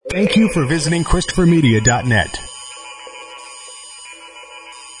Thank you for visiting ChristopherMedia.net.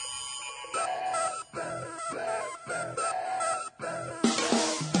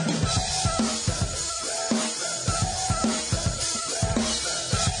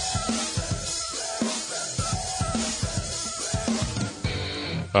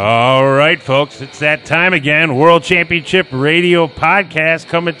 All right, folks, it's that time again. World Championship Radio Podcast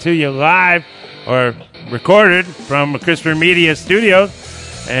coming to you live or recorded from Christopher Media Studios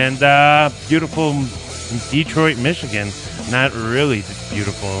and beautiful Detroit, Michigan. Not really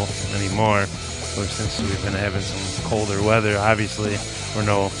beautiful anymore since we've been having some colder weather. Obviously, we're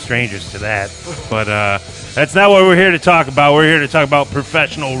no strangers to that. But that's not what we're here to talk about. We're here to talk about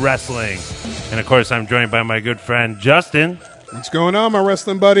professional wrestling. And, of course, I'm joined by my good friend Justin. What's going on, my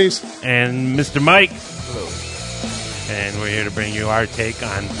wrestling buddies? And Mr. Mike. Hello. And we're here to bring you our take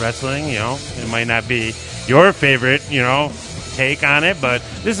on wrestling. You know, it might not be your favorite, take on it, but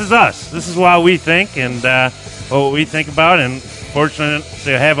this is us. This is what we think and what we think about, and fortunate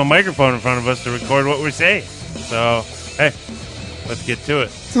to have a microphone in front of us to record what we say. So, hey, let's get to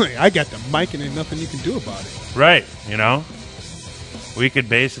it. I got the mic and ain't nothing you can do about it. Right, we could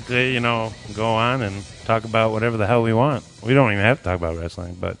basically, go on and talk about whatever the hell we want. We don't even have to talk about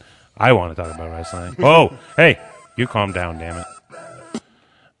wrestling, but I want to talk about wrestling. Oh, hey, you calm down, damn it. All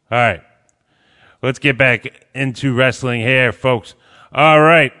right. Let's get back into wrestling here, folks. All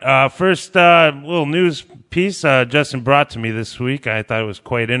right. First little news piece Justin brought to me this week. I thought it was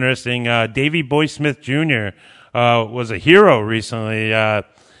quite interesting. Davey Boy Smith Jr. Was a hero recently.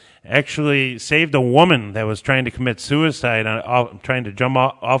 Actually saved a woman that was trying to commit suicide, trying to jump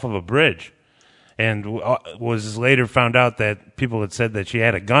off of a bridge. And was later found out that people had said that she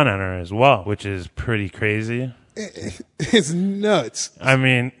had a gun on her as well, which is pretty crazy. It's nuts. I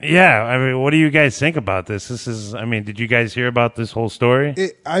mean, what do you guys think about this? Did you guys hear about this whole story?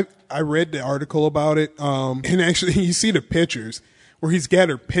 I read the article about it, and actually you see the pictures where he's got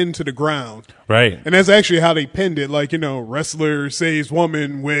her pinned to the ground. Right. And that's actually how they pinned it, like, wrestler saves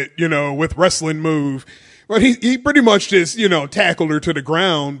woman with wrestling move. But he pretty much just, tackled her to the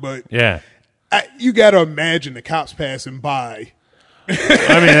ground, but yeah. You got to imagine the cops passing by.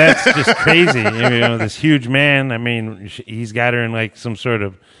 That's just crazy. This huge man, he's got her in like some sort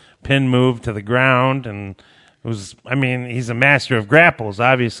of pin move to the ground, and he's a master of grapples.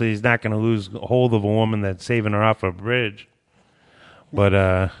 Obviously, he's not going to lose hold of a woman that's saving her off a bridge. But,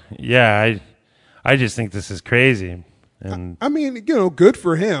 I just think this is crazy. And good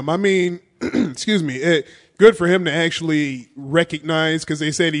for him. Excuse me. Good for him to actually recognize, because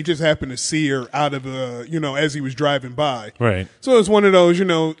they said he just happened to see her out of as he was driving by. Right. So it's one of those,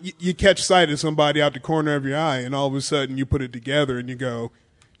 you catch sight of somebody out the corner of your eye, and all of a sudden you put it together and you go,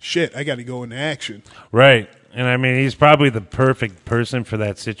 shit, I got to go into action. Right. And he's probably the perfect person for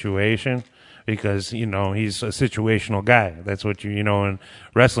that situation because, he's a situational guy. That's what in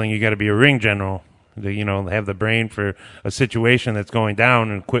wrestling, you got to be a ring general, to, have the brain for a situation that's going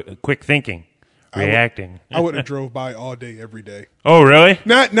down and quick thinking. Reacting. I would have drove by all day, every day. Oh, really?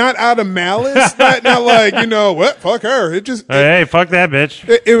 Not out of malice. not like, what? Fuck her. It just. Hey, fuck that bitch.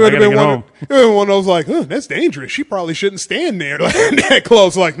 It would have been one of those like, that's dangerous. She probably shouldn't stand there that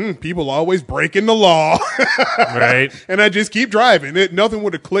close. Like, people always breaking the law. Right. And I just keep driving. Nothing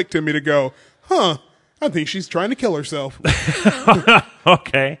would have clicked to me to go, I think she's trying to kill herself.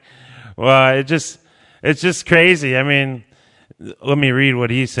 Okay. Well, it's just crazy. Let me read what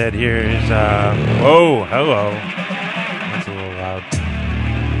he said here. Whoa, hello. That's a little loud.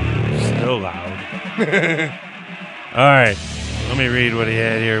 Still loud. All right. Let me read what he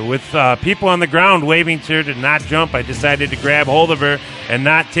had here. With people on the ground waving to her to not jump, I decided to grab hold of her and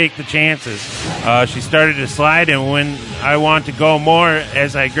not take the chances. She started to slide, and when I want to go more,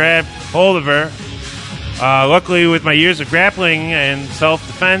 as I grabbed hold of her, luckily with my years of grappling and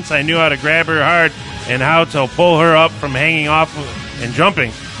self-defense, I knew how to grab her hard and how to pull her up from hanging off and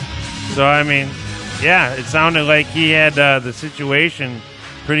jumping. So, it sounded like he had the situation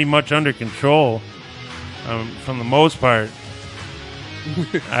pretty much under control from the most part.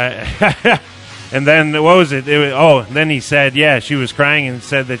 And then, what was it? Then he said, she was crying and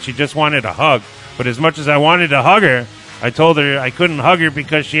said that she just wanted a hug. But as much as I wanted to hug her, I told her I couldn't hug her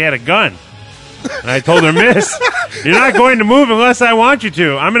because she had a gun. And I told her, miss, you're not going to move unless I want you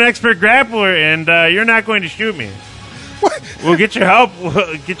to. I'm an expert grappler, and you're not going to shoot me. What? We'll get your help.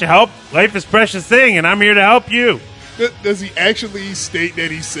 Life is a precious thing, and I'm here to help you. Does he actually state that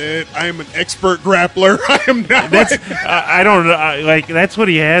he said, "I am an expert grappler"? I am not. That's I don't know. Like that's what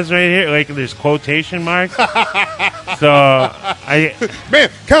he has right here. Like there's quotation marks. So Man,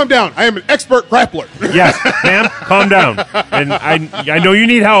 calm down. I am an expert grappler. yes, ma'am, calm down. And I know you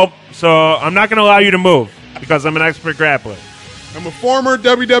need help, so I'm not going to allow you to move because I'm an expert grappler. I'm a former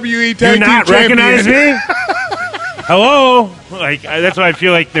WWE Do tag you team not champion. recognize me? Hello? Like that's what I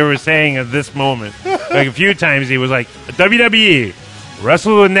feel like they were saying at this moment. Like a few times he was like, WWE,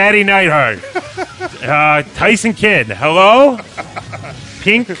 wrestle with Natty Neidhart, Tyson Kidd. Hello?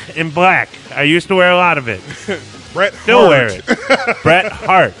 Pink and black. I used to wear a lot of it. Bret Still Hart. wear it. Bret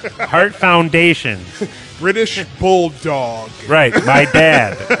Hart. Hart Foundation. British Bulldog. Right, my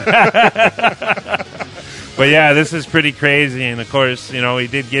dad. But yeah, this is pretty crazy. And of course, he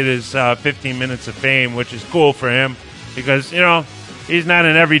did get his 15 minutes of fame, which is cool for him because, he's not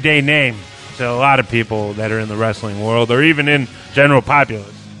an everyday name to a lot of people that are in the wrestling world or even in general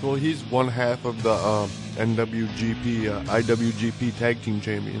populace. Well, he's one half of the NWGP, IWGP Tag Team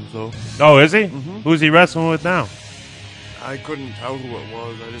Champion, so Oh, is he? Who's he wrestling with now? I couldn't tell who it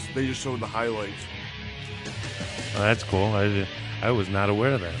was. They just showed the highlights. Oh, that's cool. I was not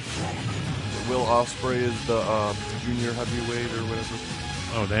aware of that. Will Ospreay is the junior heavyweight or whatever.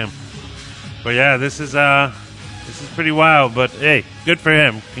 Oh, damn. But yeah, this is pretty wild. But hey, good for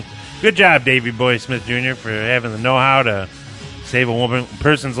him. Good job, Davey Boy Smith Jr. for having the know-how to save a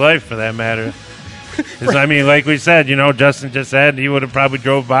person's life, for that matter. 'Cause, I mean, like we said, Justin just said he would have probably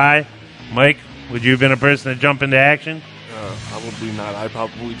drove by. Mike, would you have been a person to jump into action? Probably not. I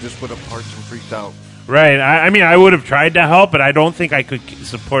probably just would have parked and freaked out. Right. I mean, I would have tried to help, but I don't think I could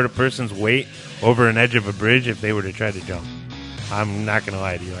support a person's weight over an edge of a bridge if they were to try to jump. I'm not going to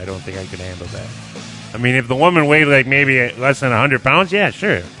lie to you. I don't think I could handle that. I mean, if the woman weighed like maybe less than 100 pounds, yeah,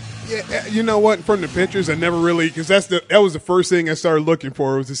 sure. Yeah, you know what? From the pictures, I never really, because that was the first thing I started looking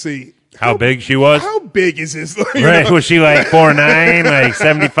for, was to see How big she was? How big is this? Right. Was she like 4'9", like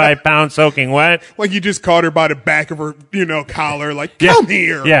 75 pounds soaking wet? Like you just caught her by the back of her, collar, like, come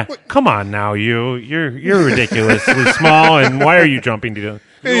here. Yeah. What? Come on now, you're ridiculously small, and why are you jumping to?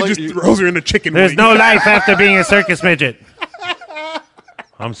 And he just throws her in the chicken There's wing. no life after being a circus midget.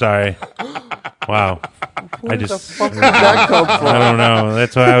 I'm sorry. Wow. Where the fuck did that come from? I don't know.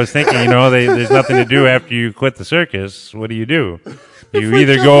 That's what I was thinking. There's nothing to do after you quit the circus. What do? You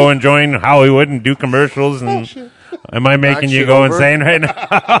either go and join Hollywood and do commercials, and am I making you go insane right now?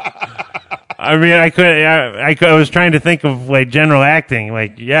 I mean, I was trying to think of like general acting.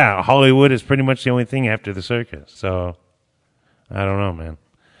 Like, yeah, Hollywood is pretty much the only thing after the circus. So I don't know, man.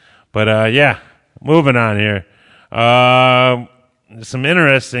 But yeah, moving on here. Some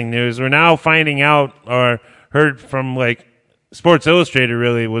interesting news. We're now finding out, or heard from, like, Sports Illustrated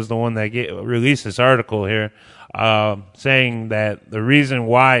really was the one that released this article here, saying that the reason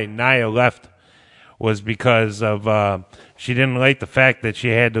why Nia left was because of she didn't like the fact that she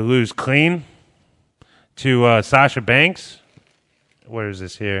had to lose clean to Sasha Banks. Where is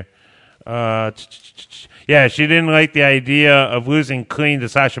this here? Yeah, she didn't like the idea of losing clean to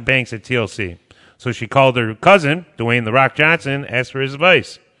Sasha Banks at TLC. So she called her cousin, Dwayne "The Rock" Johnson, asked for his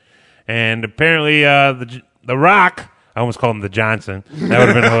advice. And apparently The Rock, I almost called him the Johnson. That would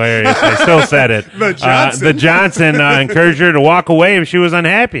have been hilarious. I still said it. The Johnson encouraged her to walk away if she was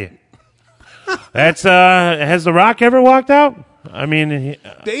unhappy. That's has The Rock ever walked out? I mean,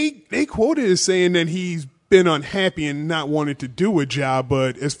 they quoted as saying that he's been unhappy and not wanted to do a job,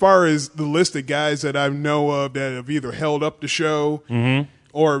 but as far as the list of guys that I know of that have either held up the show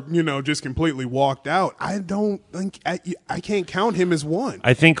or, just completely walked out, I don't think I can't count him as one.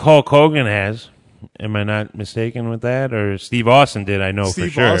 I think Hulk Hogan has. Am I not mistaken with that? Or Steve Austin did, I know for sure.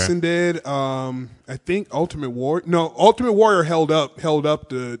 Steve Austin did. I think Ultimate Warrior. No, Ultimate Warrior held up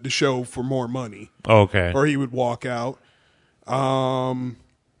the show for more money. Okay. Or he would walk out. The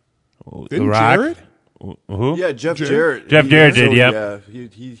Didn't Rock? Jarrett? Who? Yeah, Jeff Jarrett. Jeff Jarrett did, yep. Yeah,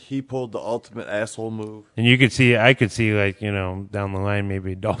 he pulled the ultimate asshole move. And I could see, like, down the line,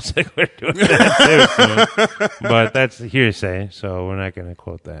 maybe Dolph Ziggler doing that too. But that's hearsay, so we're not going to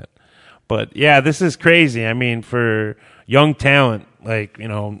quote that. But yeah, this is crazy. I mean, for young talent, like,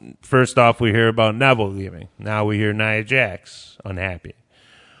 first off, we hear about Neville leaving. Now we hear Nia Jax unhappy.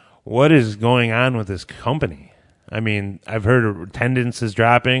 What is going on with this company? I mean, I've heard attendance is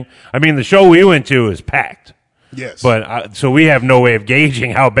dropping. I mean, the show we went to is packed. Yes. But so we have no way of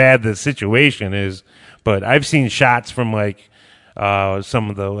gauging how bad the situation is. But I've seen shots from, like, some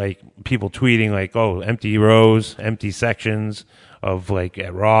of the, like, people tweeting, like, oh, empty rows, empty sections of, like,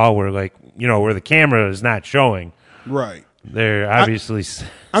 at Raw where, like, where the camera is not showing. Right. They're obviously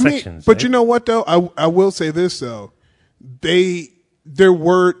I mean, sections. but right? you know what, though? I will say this, though. there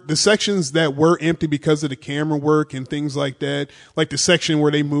were the sections that were empty because of the camera work and things like that, like the section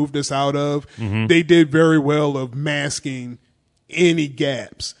where they moved us out of. They did very well of masking any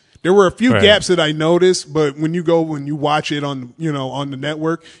gaps. There were a few gaps that I noticed, but when you watch it on the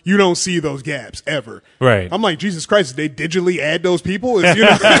network, you don't see those gaps ever. Right. I'm like, Jesus Christ, did they digitally add those people? They're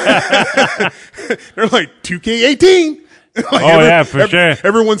like 2K18. Like for sure.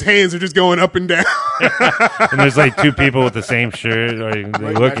 Everyone's hands are just going up and down. And there's like two people with the same shirt, or they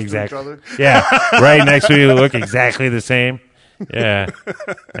Right look next to exactly. each other. Yeah, right next to you, look exactly the same. Yeah,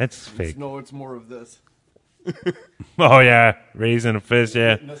 that's fake. No, it's more of this. Oh yeah, raising a fist.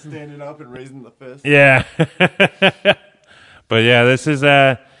 Yeah, Not standing up and raising the fist. yeah. But yeah, this is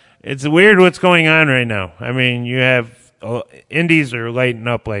it's weird what's going on right now. I mean, you have indies are lighting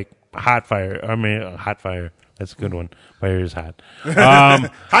up like hot fire. Hot fire. That's a good one. Fire is hot.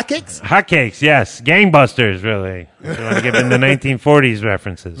 Hotcakes? Hotcakes, yes. Gangbusters, really. If you want to give in the 1940s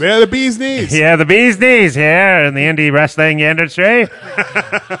references. Yeah, the bee's knees. Yeah, the bee's knees here in the indie wrestling industry.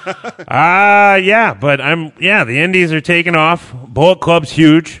 Yeah, but the indies are taking off. Bullet Club's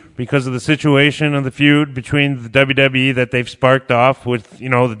huge because of the situation of the feud between the WWE that they've sparked off with, the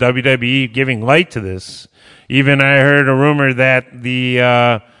WWE giving light to this. Even I heard a rumor that the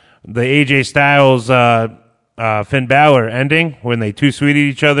AJ Styles Finn Balor ending when they too sweeted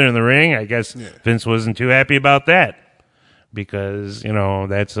each other in the ring. I guess Vince wasn't too happy about that because,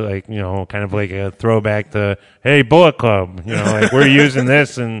 that's like, kind of like a throwback to, hey, Bullet Club, like we're using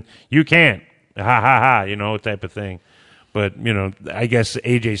this and you can't. Ha ha ha, type of thing. But, I guess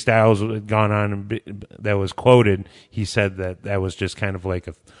AJ Styles had gone on and that was quoted. He said that was just kind of like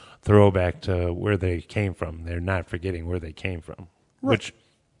a throwback to where they came from. They're not forgetting where they came from, which.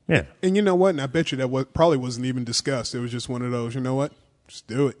 Yeah. And you know what? And I bet you that probably wasn't even discussed. It was just one of those, you know what? Just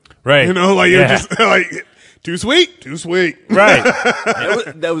do it. Right. It was just like, too sweet. Right.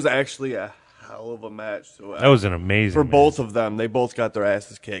 That was actually a hell of a match. So, that was an amazing for match. both of them. They both got their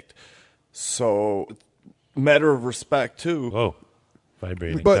asses kicked. So, matter of respect, too. Whoa.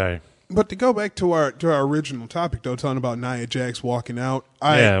 Vibrating. Sorry. But to go back to our original topic, though, talking about Nia Jax walking out,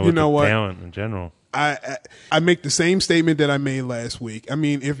 with the talent in general. I make the same statement that I made last week. I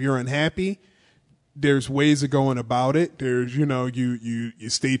mean, if you're unhappy, there's ways of going about it. There's, you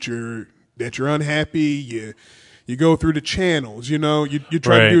state that you're unhappy. You go through the channels. You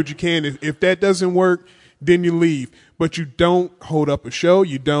try to do what you can. If that doesn't work, then you leave. But you don't hold up a show.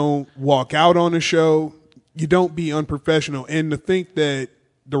 You don't walk out on a show. You don't be unprofessional. And to think that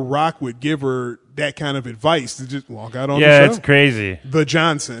The Rock would give her that kind of advice to just walk out on the show. Yeah, it's crazy. The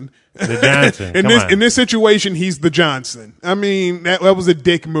Johnson. In this situation, he's the Johnson. I mean, that was a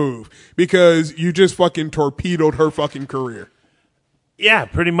dick move because you just fucking torpedoed her fucking career. Yeah,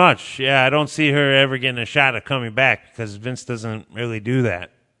 pretty much. Yeah, I don't see her ever getting a shot at coming back because Vince doesn't really do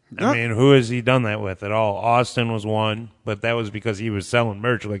that. I mean, who has he done that with at all? Austin was one, but that was because he was selling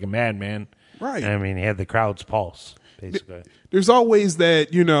merch like a madman. Right. I mean, he had the crowd's pulse, basically. There's always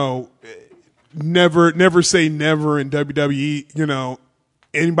that, never say never in WWE,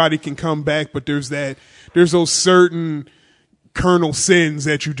 anybody can come back, but there's those certain carnal sins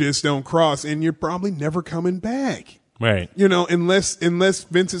that you just don't cross, and you're probably never coming back. Right. Unless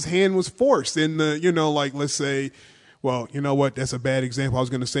Vince's hand was forced in the, like, let's say, well, you know what? That's a bad example. I was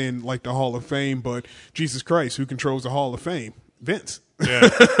going to say in like the Hall of Fame, but Jesus Christ, who controls the Hall of Fame? Vince. Yeah.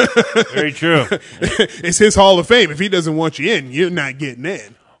 Very true. It's his Hall of Fame. If he doesn't want you in, you're not getting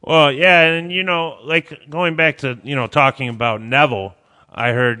in. Well, yeah, and like going back to talking about Neville,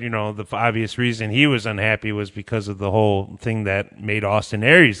 I heard the obvious reason he was unhappy was because of the whole thing that made Austin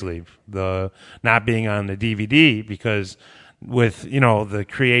Aries leave, the not being on the DVD, because with the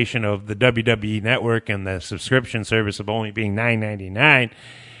creation of the WWE Network and the subscription service of only being $9.99,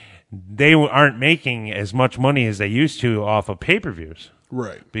 they aren't making as much money as they used to off of pay-per-views.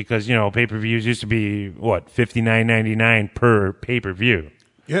 Right. Because pay-per-views used to be $59.99 per pay-per-view.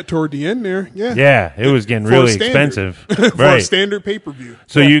 Yeah, toward the end there. Yeah. Yeah, it was getting really expensive. For a standard pay-per-view.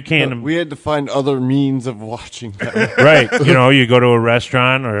 So you can't. We had to find other means of watching that. Right. You go to a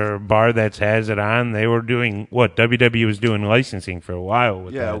restaurant or a bar that has it on. They were doing what WWE was doing licensing for a while.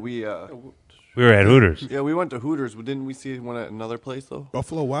 With that. We were at Hooters. Yeah, we went to Hooters, but didn't we see one at another place though?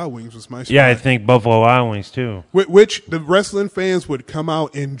 Buffalo Wild Wings was my spot. Yeah, I think Buffalo Wild Wings too. Which the wrestling fans would come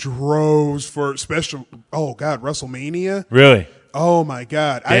out in droves for special. Oh God, WrestleMania. Really? Oh my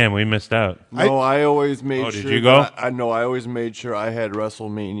God! Damn, we missed out. No, I always made Oh, sure. did you go? I always made sure I had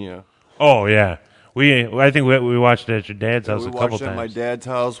WrestleMania. Oh yeah, I think we watched it at your dad's house We a couple watched it at my times. dad's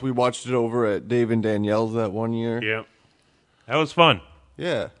house. We watched it over at Dave and Danielle's that one year. Yep, that was fun.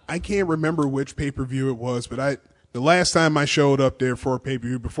 Yeah. I can't remember which pay-per-view it was, but the last time I showed up there for a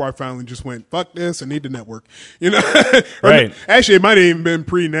pay-per-view before I finally just went, fuck this, I need the network. Right. Actually, it might have even been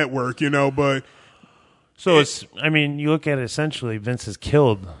pre-network, but So it's, I mean, you look at it, essentially, Vince has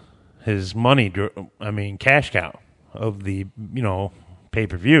killed his money, cash cow of the,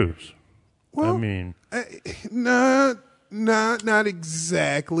 pay-per-views. well, I mean, not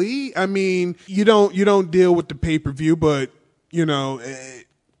exactly. I mean, you don't deal with the pay-per-view, but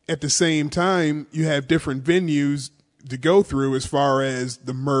at the same time, you have different venues to go through as far as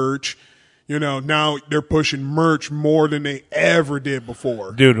the merch. Now they're pushing merch more than they ever did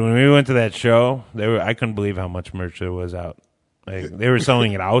before. dude, when we went to that show, I couldn't believe how much merch there was out. Like, they were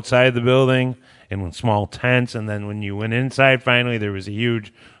selling it outside the building in small tents, and then when you went inside, finally, there was a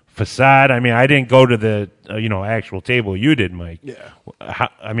huge facade. I mean, I didn't go to the actual table. You did, Mike. Yeah.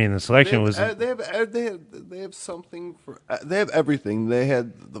 The selection was. They have something for. They have everything. They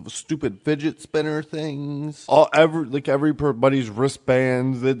had the stupid fidget spinner things. Everybody's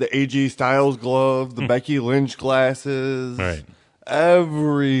wristbands. The AJ Styles glove. The Becky Lynch glasses. Right.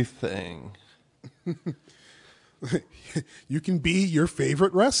 Everything. You can be your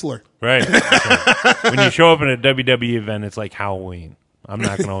favorite wrestler. Right. So, when you show up at a WWE event, it's like Halloween. I'm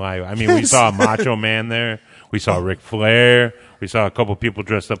not going to lie. I mean, we saw a Macho Man there. We saw Ric Flair. We saw a couple people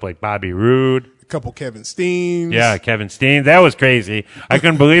dressed up like Bobby Roode. A couple Kevin Steens. Yeah, Kevin Steen. That was crazy. I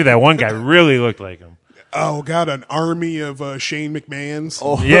couldn't believe that one guy really looked like him. Oh, God, an army of Shane McMahons.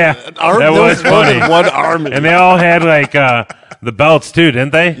 Oh, Yeah, that was funny. One army. And they all had like the belts too,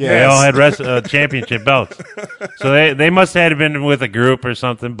 didn't they? Yes. They all had championship belts. So they must have been with a group or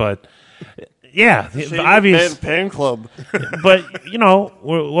something. But yeah, obvious. Fan club. But what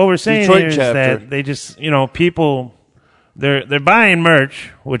we're saying Detroit here is chapter. that they just people they're buying merch,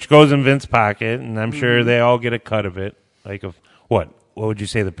 which goes in Vince's pocket, and I'm sure they all get a cut of it. Like of what? What would you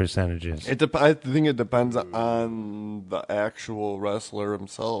say the percentage is? I think it depends on the actual wrestler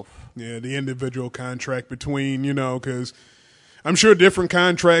himself. Yeah, the individual contract between, because I'm sure different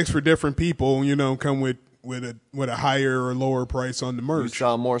contracts for different people, come with a higher or lower price on the You merch.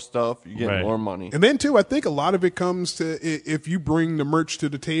 sell more stuff, you get Right. more money. And then, too, I think a lot of it comes to if you bring the merch to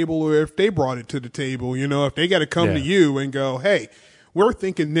the table or if they brought it to the table, if they got to come to Yeah. you and go, hey, we're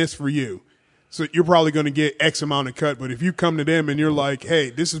thinking this for you. So you're probably going to get X amount of cut. But if you come to them and you're like, hey,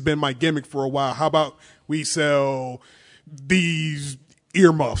 this has been my gimmick for a while. How about we sell these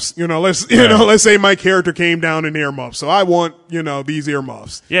earmuffs? Let's say my character came down in earmuffs. So I want, these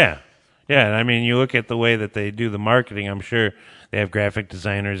earmuffs. Yeah. Yeah, I mean, you look at the way that they do the marketing, I'm sure they have graphic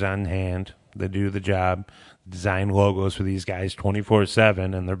designers on hand that do the job, design logos for these guys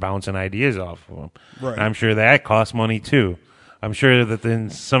 24/7, and they're bouncing ideas off of them. Right. I'm sure that costs money, too. I'm sure that in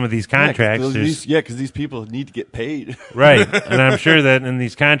some of these contracts, there's because these people need to get paid. right, and I'm sure that in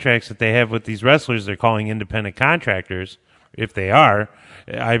these contracts that they have with these wrestlers, they're calling independent contractors. If they are,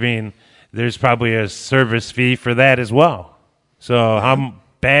 I mean, there's probably a service fee for that as well. So how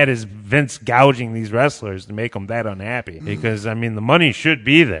bad is Vince gouging these wrestlers to make them that unhappy? Because I mean, the money should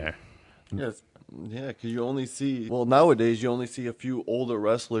be there. Yes. Yeah, because you only see, nowadays you only see a few older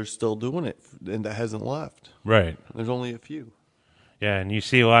wrestlers still doing it, and that hasn't left. Right. There's only a few. Yeah, and you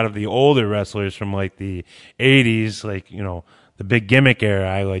see a lot of the older wrestlers from like the 80s, like, the big gimmick era,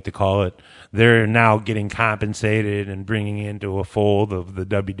 I like to call it. They're now getting compensated and bringing into a fold of the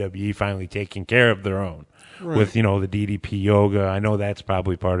WWE finally taking care of their own. Right. With, the DDP yoga. I know that's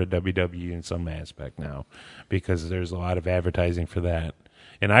probably part of WWE in some aspect now because there's a lot of advertising for that.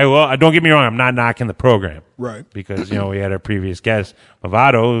 And don't get me wrong, I'm not knocking the program. Right. Because, we had our previous guest,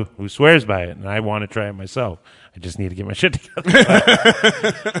 Movado, who swears by it, and I want to try it myself. I just need to get my shit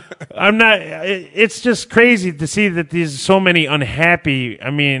together. I'm not, it's just crazy to see that there's so many unhappy,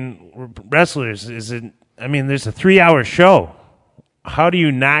 wrestlers. There's a 3-hour show. How do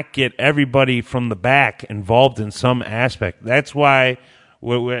you not get everybody from the back involved in some aspect? That's why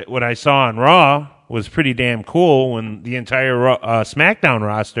what I saw on Raw was pretty damn cool when the entire SmackDown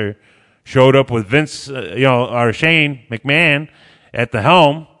roster showed up with Vince, or Shane McMahon at the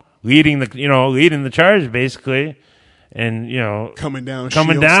helm, leading the charge basically, and Coming down.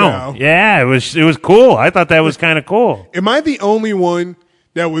 coming Shield down. style. Yeah, it was cool. I thought that was kind of cool. Am I the only one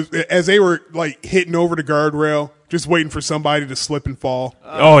that was, as they were like hitting over the guardrail, just waiting for somebody to slip and fall?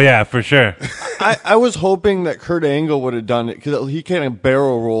 Oh yeah, for sure. I was hoping that Kurt Angle would have done it because he kind of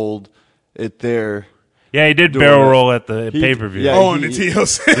barrel rolled it there. Yeah, he did Doing barrel it. roll at the He- pay-per-view. yeah, Oh, on the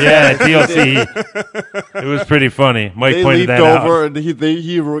TLC. Yeah, TLC. It was pretty funny. Mike They pointed leaped that over out. and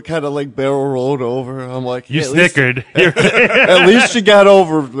he kind of like barrel rolled over. I'm like, You "Hey, at least- snickered. At least you got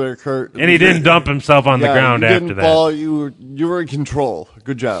over there, Kurt. And he didn't dump himself on the Yeah, ground you after didn't that. fall. You were in control.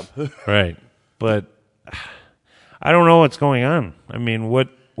 Good job. Right. But I don't know what's going on. I mean, what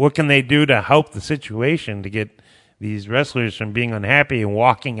can they do to help the situation to get these wrestlers from being unhappy and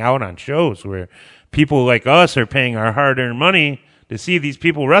walking out on shows where people like us are paying our hard-earned money to see these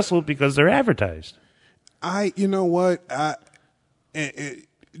people wrestle because they're advertised? You know what?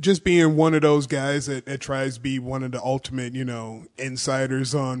 Just being one of those guys that tries to be one of the ultimate,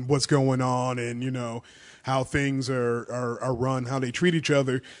 insiders on what's going on and, how things are run, how they treat each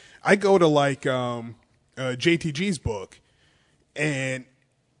other. I go to like JTG's book, and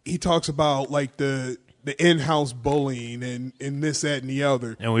he talks about like the in-house bullying and this, that, and the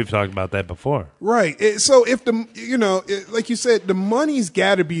other. And we've talked about that before. Right. So if like you said, the money's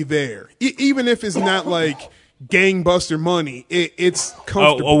got to be there, even if it's not like gangbuster money. It's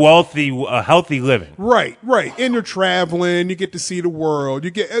comfortable. A healthy living. Right. And you're traveling. You get to see the world.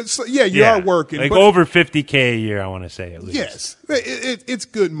 You are working. Like over $50K a year, I want to say at least. Yes. It's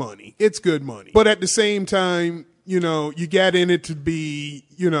good money. It's good money. But at the same time, you got in it to be,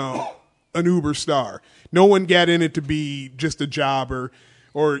 an Uber star. No one got in it to be just a jobber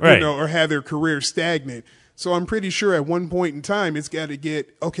or, or have their career stagnant. So I'm pretty sure at one point in time, it's got to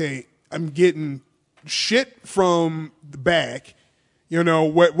get, okay, I'm getting shit from the back,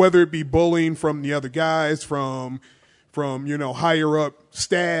 whether it be bullying from the other guys, from higher up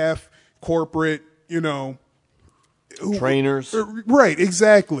staff, corporate, trainers. Right,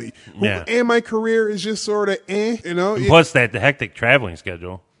 exactly. Yeah. And my career is just sort of And plus the hectic traveling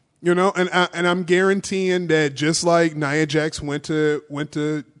schedule. And I'm guaranteeing that just like Nia Jax went to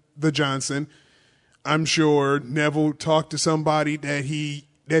the Johnson, I'm sure Neville talked to somebody that he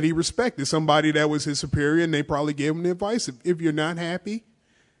respected, somebody that was his superior, and they probably gave him the advice: if you're not happy,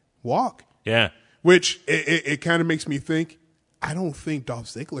 walk. Yeah. Which it kind of makes me think, I don't think Dolph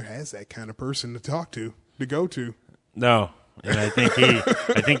Ziggler has that kind of person to go to. No. And I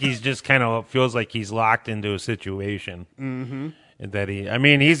think he's just kind of feels like he's locked into a situation. Mm-hmm. That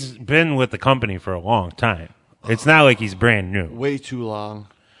he's been with the company for a long time. It's not like he's brand new. Way too long.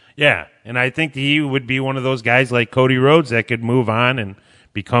 Yeah. And I think he would be one of those guys like Cody Rhodes that could move on and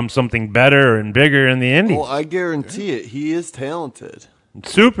become something better and bigger in the Indies. Well, I guarantee it. He is talented.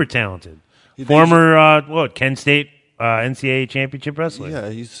 Super talented. Former, Kent State NCAA championship wrestler. Yeah,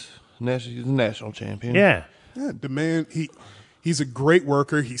 he's a national champion. Yeah. Yeah, the man, he's a great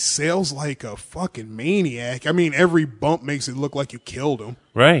worker. He sells like a fucking maniac. I mean, every bump makes it look like you killed him.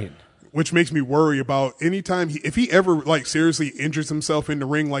 Right. Which makes me worry about anytime if he ever like seriously injures himself in the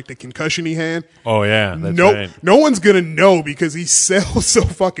ring, like the concussion he had. Oh yeah, that's right. No one's gonna know because he sells so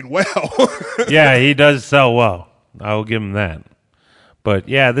fucking well. Yeah, he does sell well. I'll give him that. But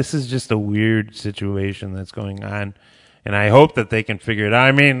yeah, this is just a weird situation that's going on, and I hope that they can figure it out.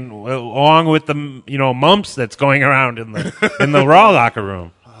 I mean, along with the mumps that's going around in the Raw locker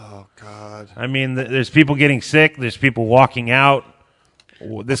room. Oh God. I mean, there's people getting sick. There's people walking out.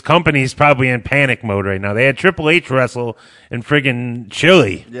 This company's probably in panic mode right now. They had Triple H wrestle in friggin'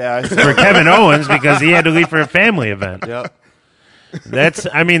 Chile for Kevin Owens because he had to leave for a family event. Yep.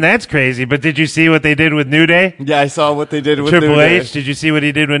 That's crazy. But did you see what they did with New Day? Yeah, I saw what they did with Triple New H. Day. Did you see what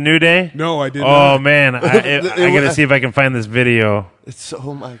he did with New Day? No, I did not. Oh man, I gotta see if I can find this video.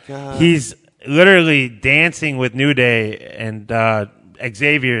 Oh my God. He's literally dancing with New Day, and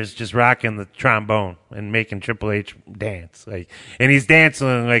Xavier's just rocking the trombone and making Triple H dance, and he's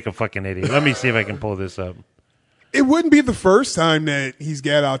dancing like a fucking idiot. Let me see if I can pull this up. It wouldn't be the first time that he's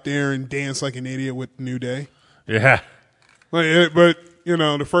got out there and danced like an idiot with New Day. Yeah, but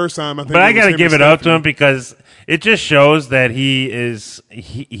the first time I think. But I got to give it up to him because it just shows that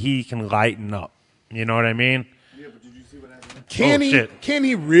he can lighten up. You know what I mean? Yeah, but did you see what happened? Can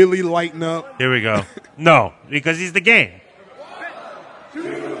he really lighten up? Here we go. No, because he's the game.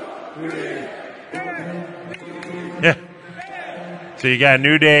 Yeah. So you got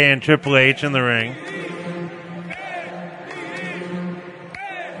New Day and Triple H in the ring.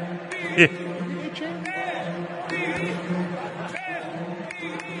 Yeah.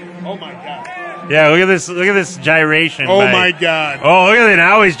 Oh my God. Yeah, look at this gyration. Oh my God. Oh, look at it.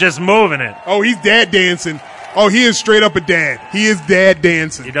 Now he's just moving it. Oh, he's dad dancing. Oh, he is straight up a dad. He is dad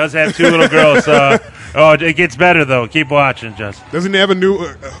dancing. He does have two little girls. Oh, it gets better, though. Keep watching, Justin. Doesn't he have a new...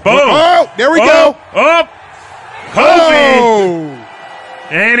 Boom! Oh, there we go. Oh, Kofi! Oh!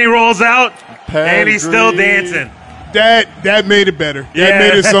 And he rolls out, and he's still dancing. That made it better. Yeah. That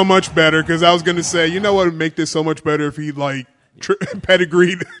made it so much better, because I was going to say, you know what would make this so much better if he,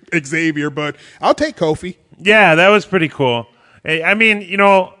 pedigreed Xavier, but I'll take Kofi. Yeah, that was pretty cool. I mean,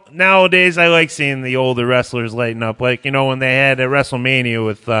 nowadays I like seeing the older wrestlers lighten up. Like, when they had at WrestleMania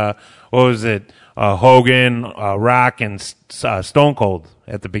with, what was it, Hogan, Rock, and Stone Cold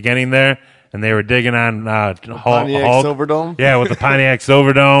at the beginning there. and they were digging on Pontiac Hulk. Silverdome? Yeah, with the Pontiac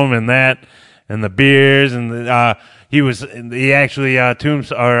Silverdome and that, and the beers, and he actually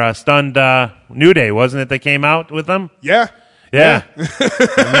stunned New Day, wasn't it? That came out with them. Yeah. Yeah. And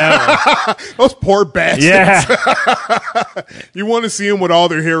that- Those poor bastards. yeah. You want to see them with all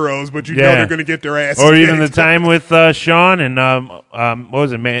their heroes, but you know Yeah. they're going to get their ass. Or even the time with Shawn and what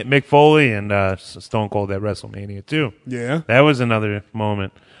was it, Mick Foley and Stone Cold at WrestleMania too. Yeah. That was another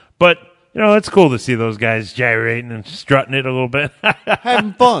moment. But it's cool to see those guys gyrating and strutting it a little bit.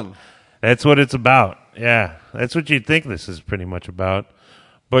 Having fun. That's what it's about. Yeah, that's what you'd think this is pretty much about.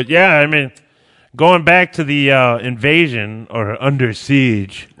 But yeah, I mean, going back to the invasion or Under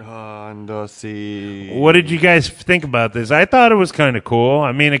Siege. See. What did you guys think about this? I thought it was kind of cool.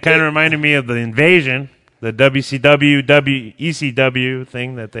 I mean, it kind of reminded me of the invasion, the WCW, ECW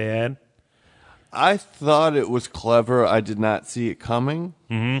thing that they had. I thought it was clever. I did not see it coming.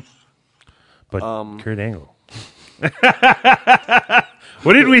 But Kurt Angle.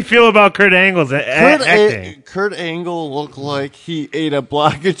 What did we feel about Kurt Angle's acting? Kurt Angle looked like he ate a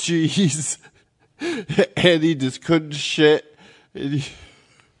block of cheese and he just couldn't shit.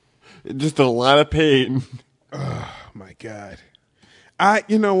 Just a lot of pain. Oh my God.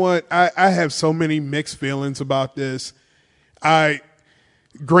 You know what? I have so many mixed feelings about this.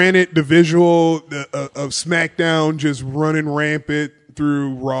 Granted, the visual of SmackDown just running rampant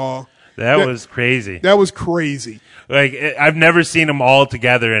through Raw. That was crazy. That was crazy. Like, I've never seen them all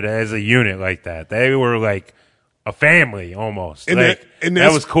together as a unit like that. They were like a family almost. And like,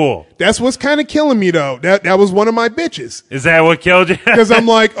 that was cool. That's what's kind of killing me, though. That was one of my bitches. Is that what killed you? Because I'm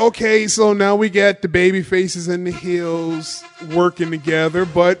like, okay, so now we got the baby faces and the heels working together,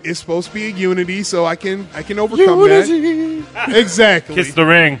 but it's supposed to be a unity, so I can overcome that. Exactly. Kiss the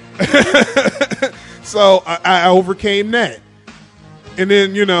ring. So I overcame that. And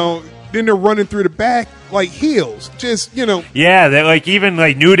then, then they're running through the back like heels. Just, Yeah, that even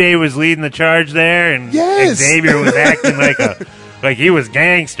New Day was leading the charge there, and Yes. Xavier was acting like he was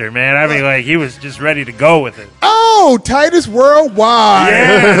gangster, man. I mean, he was just ready to go with it. oh, Titus Worldwide.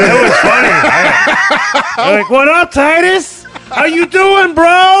 Yeah, that was funny. They're like, what up, Titus? How you doing,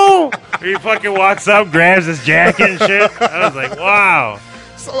 bro? He fucking walks up, grabs his jacket and shit. I was like, wow.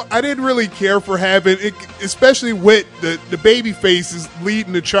 So I didn't really care for having it, especially with the baby faces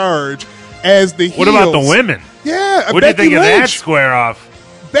leading the charge as the heels. What about the women? Yeah, What do you Becky think of that Lynch. square off?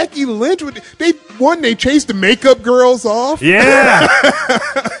 Becky Lynch, they chased the makeup girls off. Yeah.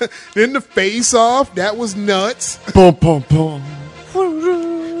 Then the face off. That was nuts. Boom, boom, boom.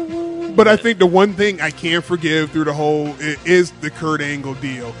 But I think the one thing I can't forgive through the whole is the Kurt Angle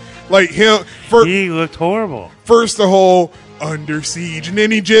deal. Like him, He looked horrible. first the whole Under Siege, and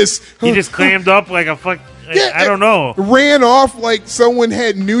then he just clammed up like a fuck. Yeah, I don't know. ran off like someone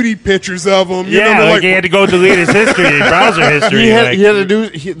had nudie pictures of him. You Yeah, know, like he had to go delete his history, browser history.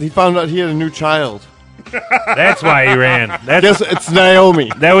 He found out he had a new child. That's why he ran. Guess it's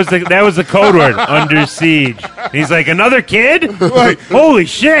Naomi. That was the code word. Under Siege. He's like, another kid? Like, Holy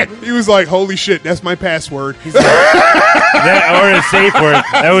shit! he was like, "Holy shit, that's my password." Or a safe word.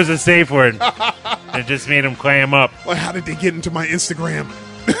 That was a safe word. It just made him clam up. Like, how did they get into my Instagram?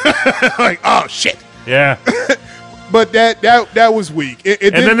 Like, oh shit. Yeah. But that was weak.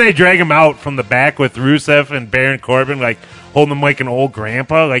 And then they drag him out from the back with Rusev and Baron Corbin, like holding him like an old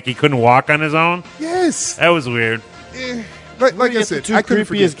grandpa, like he couldn't walk on his own. Yes. That was weird. Like I The said, two I couldn't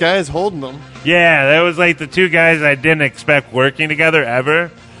creepiest forget. guys holding them. Yeah, that was like the two guys I didn't expect working together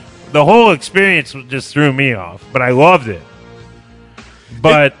ever. The whole experience just threw me off, but I loved it.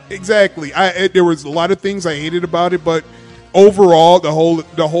 But Exactly. There was a lot of things I hated about it, but overall, the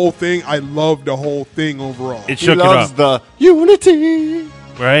whole thing, I loved the whole thing overall. it He shook it loves up. the unity.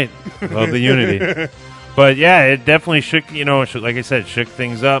 Right. Love the unity. But yeah, it definitely shook, like I said, shook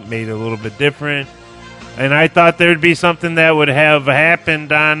things up, made it a little bit different. And I thought there'd be something that would have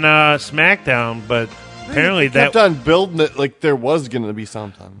happened on SmackDown, but apparently Kept on building it like there was going to be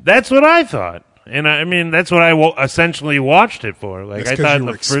something. that's what I thought. And I mean, that's what I essentially watched it for. Like, That's I 'cause thought you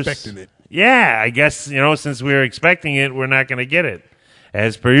were the first, expecting it. Yeah, I guess, since we were expecting it, we're not going to get it.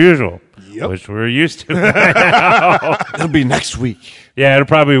 As per usual. Yep. Which we're used to. It'll be next week. Yeah, it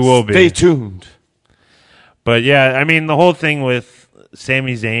probably will be. Stay tuned. But yeah, I mean, the whole thing with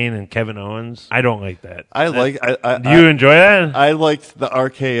Sami Zayn and Kevin Owens, I don't like that. Do you enjoy that? I liked the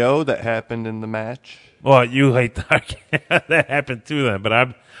RKO that happened in the match. Well, you hate that happened to them,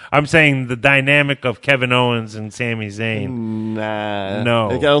 but I'm saying the dynamic of Kevin Owens and Sami Zayn. Nah.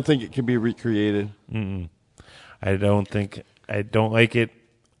 No. I don't think it can be recreated. I don't like it.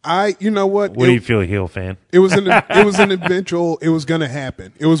 You know what? What do you feel, heel fan? It was an eventual. It was going to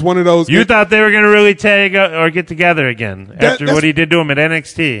happen. It was one of those. You thought they were going to really tag or get together again after what he did to him at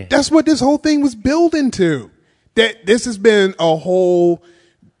NXT. That's what this whole thing was building to. That this has been a whole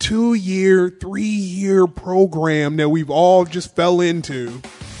 2-year, 3-year program that we've all just fell into,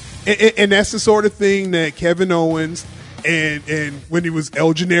 and that's the sort of thing that Kevin Owens and when he was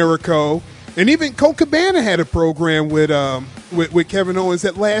El Generico. And even Colt Cabana had a program with Kevin Owens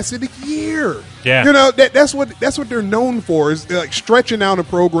that lasted a year. Yeah, you know that's what they're known for, is like stretching out a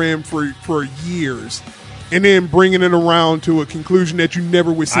program for years, and then bringing it around to a conclusion that you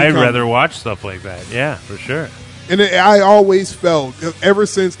never would see. I'd coming. rather watch stuff like that. Yeah, for sure. And I always felt, ever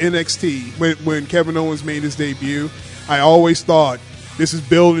since NXT, when Kevin Owens made his debut, I always thought this is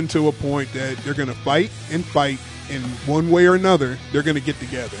building to a point that they're going to fight, and one way or another, they're going to get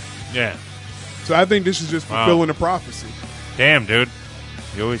together. Yeah. So I think this is just fulfilling a prophecy. Damn, dude.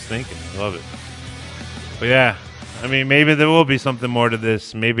 You're always thinking. I love it. But yeah, I mean, maybe there will be something more to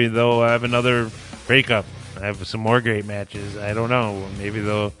this. Maybe they'll have another breakup, have some more great matches. I don't know. Maybe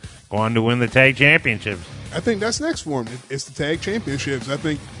they'll go on to win the tag championships. I think that's next for them. It's the tag championships. I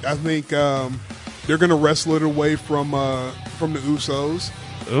think they're going to wrestle it away from the Usos.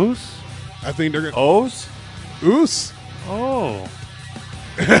 Oos? I think they're going O's? Oos. Oh.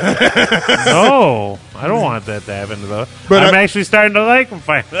 No, I don't want that to happen, though. But I'm actually starting to like them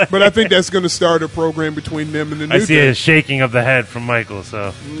finally. But I think that's going to start a program between them and the New I see Day. a shaking of the head from Michael,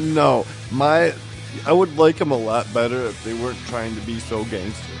 so. No, I would like them a lot better if they weren't trying to be so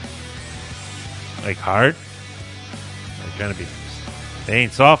gangster. Like hard? They're trying to be. They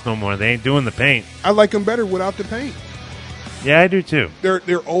ain't soft no more. They ain't doing the paint. I like them better without the paint. Yeah, I do too. They're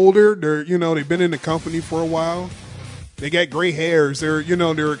older. They've been in the company for a while. They got gray hairs. They're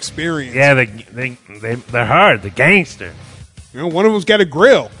experienced. Yeah, they're hard. The gangster. One of them's got a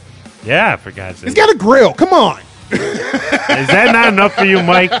grill. Yeah, for God's sake. He's got a grill. Come on. Is that not enough for you,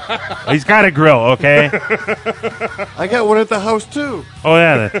 Mike? He's got a grill, okay? I got one at the house too. Oh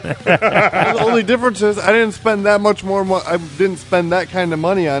yeah. The only difference is I didn't spend that much more. I didn't spend that kind of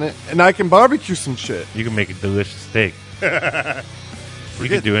money on it, and I can barbecue some shit. You can make a delicious steak. You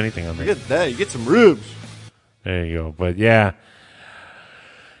can do anything on there. Forget that. You get some ribs. There you go. But yeah,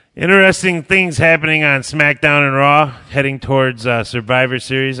 interesting things happening on SmackDown and Raw, heading towards Survivor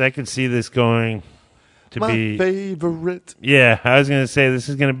Series. I could see this going to My be favorite. Yeah, I was going to say this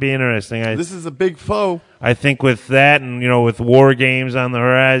is going to be interesting. This is a big foe. I think with that, and with War Games on the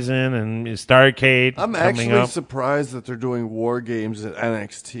horizon and Starrcade, I'm actually surprised that they're doing War Games at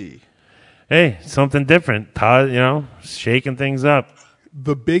NXT. Hey, something different. Shaking things up.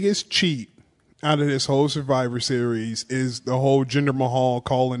 The biggest cheat out of this whole Survivor Series is the whole Jinder Mahal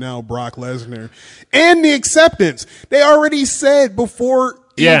calling out Brock Lesnar and the acceptance. They already said before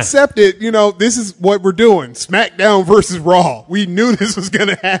he accepted, this is what we're doing. SmackDown versus Raw. We knew this was going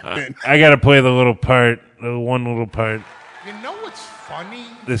to happen. I got to play the one little part. You know what's funny?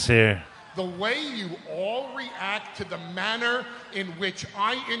 This here. The way you all react to the manner in which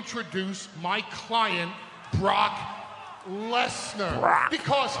I introduce my client, Brock Lesnar.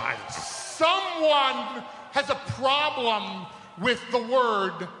 Because someone has a problem with the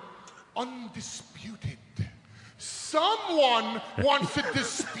word undisputed. Someone wants to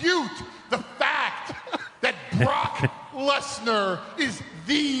dispute the fact that Brock Lesnar is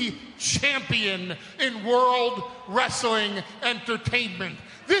the champion in World Wrestling Entertainment.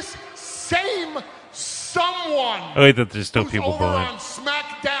 This same someone I like that there's still who's people over booing. on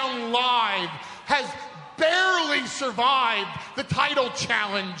SmackDown Live has barely survived the title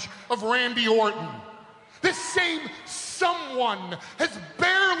challenge of Randy Orton. This same someone has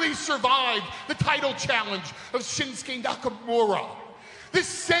barely survived the title challenge of Shinsuke Nakamura. This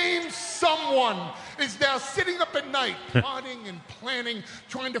same someone is now sitting up at night, plotting and planning,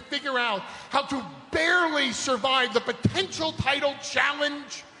 trying to figure out how to barely survive the potential title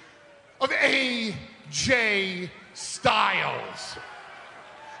challenge of AJ Styles.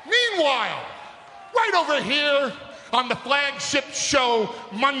 Meanwhile, right over here on the flagship show,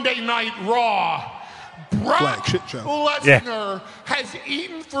 Monday Night Raw, Brock Lesnar has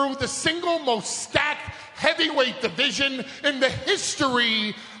eaten through the single most stacked heavyweight division in the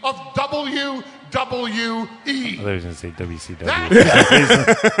history of WWE. I thought he was going to say WCW.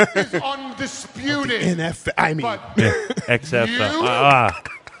 That is undisputed. XFL.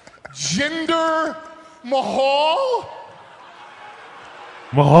 Jinder Mahal?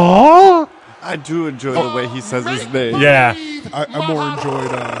 Mahal? I do enjoy the way he says his name. Yeah. I more enjoyed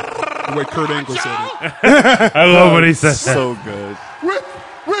the way Kurt Angle said it. I love what he says. So good.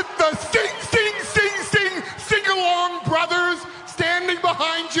 With the sing-along brothers standing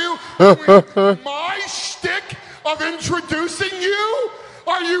behind you. doing my shtick of introducing you?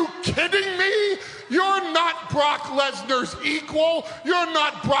 Are you kidding me? You're not Brock Lesnar's equal. You're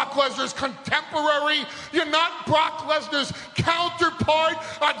not Brock Lesnar's contemporary. You're not Brock Lesnar's counterpart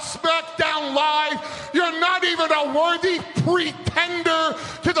on SmackDown Live. You're not even a worthy pretender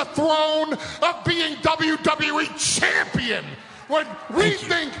to the throne of being WWE champion. When we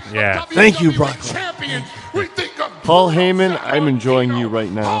think of WWE Thank you, Brock. champions, we think of Paul Bruno Heyman, I'm enjoying Sammartino, you right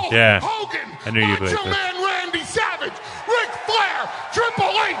now. Hulk Yeah. Hogan, I knew you'd like Macho this. Man Randy Savage, Ric Flair,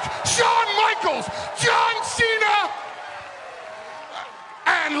 Triple H, Shawn Michaels, John Cena,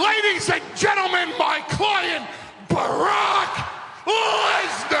 and ladies and gentlemen, my client, Brock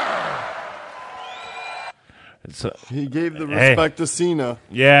Lesnar. He gave the Hey. respect to Cena.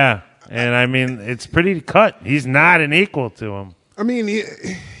 Yeah, and I mean, it's pretty cut. He's not an equal to him. I mean,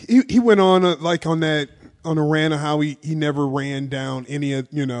 he went on on a rant of how he never ran down any of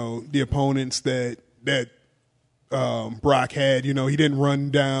the opponents that Brock had. He didn't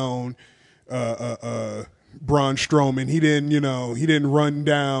run down Braun Strowman. He didn't run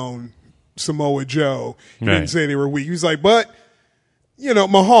down Samoa Joe. He Right. didn't say they were weak. He was like, but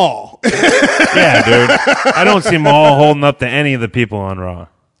Mahal. Yeah, dude. I don't see Mahal holding up to any of the people on Raw.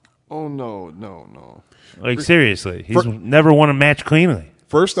 Oh, no. Like, seriously. He's never won a match cleanly.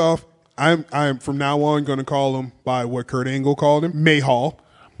 First off, I'm from now on going to call him by what Kurt Angle called him, Mahal.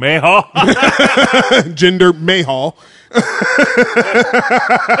 Mahal? Gender Mahal.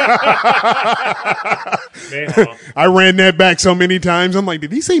 Mahal. I ran that back so many times. I'm like,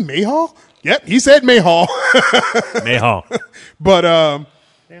 did he say Mahal? Yep, he said Mahal. Mahal. But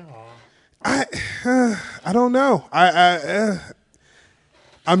I don't know.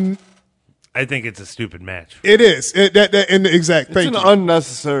 I think it's a stupid match. It is and exact. It's Thank an you.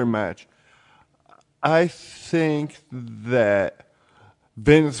 unnecessary match. I think that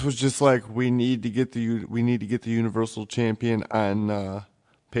Vince was just like, we need to get the Universal Champion on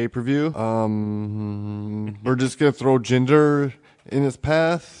pay-per-view. We're just gonna throw Jinder in his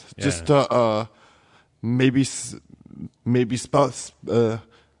path, just to maybe spout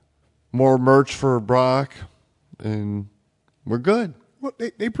more merch for Brock, and we're good. Well,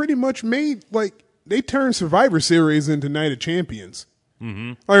 they pretty much made they turned Survivor Series into Night of Champions.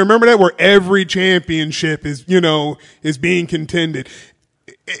 Mm-hmm. I remember that, where every championship is being contended,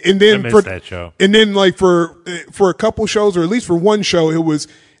 and then I missed that show. And then for a couple shows, or at least for one show, it was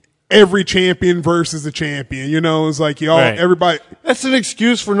every champion versus a champion. It's like Right. everybody. That's an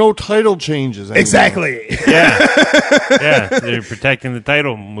excuse for no title changes. Anymore. Exactly. Yeah, they're protecting the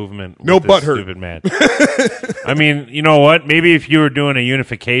title movement. No with this butthurt. Stupid match. I mean, you know what? Maybe if you were doing a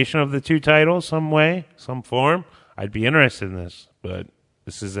unification of the two titles some way, some form, I'd be interested in this. But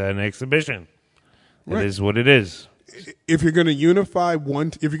this is an exhibition. Right. It is what it is. If you're going to unify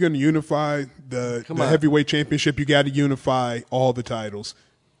the on. heavyweight championship, you got to unify all the titles.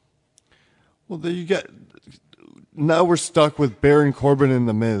 Well, there you get. Now we're stuck with Baron Corbin and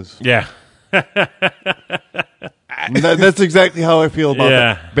The Miz. Yeah. That's exactly how I feel about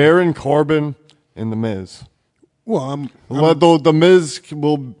Yeah. that. Baron Corbin and The Miz. Well, Although The Miz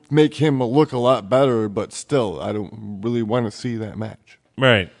will make him look a lot better, but still, I don't really want to see that match.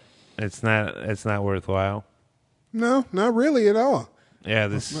 Right. It's not worthwhile. no, not really at all. Yeah,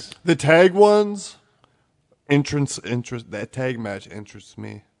 this The tag ones, that tag match interests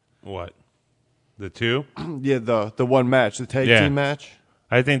me. what? The two? Yeah, the one match, the tag Yeah. team match.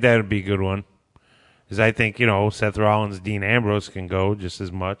 I think that would be a good one. Because I think, Seth Rollins, Dean Ambrose can go just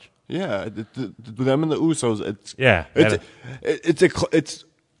as much. Yeah, them and the Usos. It's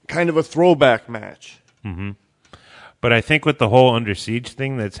kind of a throwback match. But I think with the whole Under Siege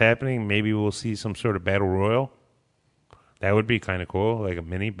thing that's happening, maybe we'll see some sort of battle royal. That would be kind of cool, like a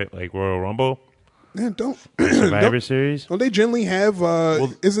mini, like Royal Rumble, Man, don't Survivor Series. don't they generally have?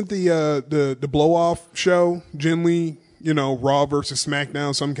 Isn't the blow off show generally Raw versus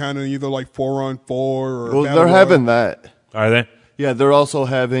SmackDown, some kind of either like 4-on-4 or Well, battle they're royal? having that. Are they? Yeah, they're also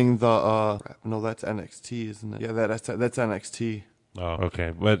having the no, that's NXT, isn't it? Yeah, that's NXT. Oh,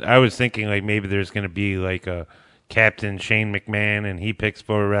 okay. But I was thinking like maybe there's going to be like a Captain Shane McMahon and he picks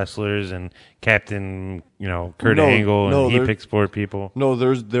 4 wrestlers, and Captain Kurt No, Angle and no, he they're- picks 4 people. No,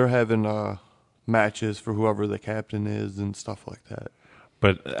 they're having matches for whoever the captain is and stuff like that.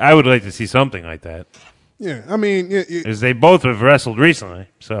 But I would like to see something like that, Yeah, I mean, because they both have wrestled recently.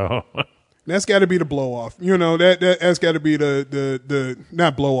 So that's got to be the blow off. That's got to be the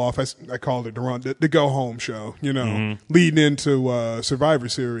not blow off. I called it the go home show. Leading into Survivor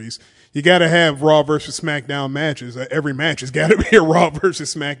Series. you got to have Raw versus SmackDown matches. Every match has got to be a Raw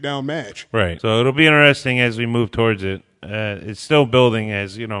versus SmackDown match. Right. So it'll be interesting as we move towards it. It's still building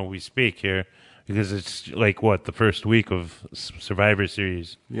as, we speak here because it's like, the first week of Survivor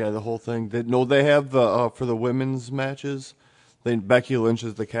Series. Yeah, the whole thing. They have the for the women's matches, Becky Lynch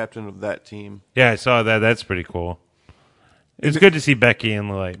is the captain of that team. Yeah, I saw that. That's pretty cool. It's good to see Becky in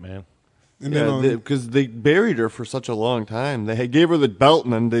the light, man. And Yeah, because they buried her for such a long time. They gave her the belt,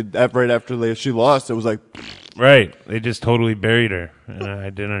 and then right after she lost, it was like... Right. They just totally buried her. And I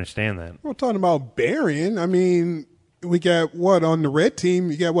didn't understand that. we're talking about burying. I mean, we got on the red team?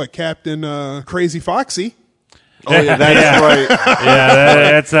 You got Captain Crazy Foxy. Oh, yeah, that's right.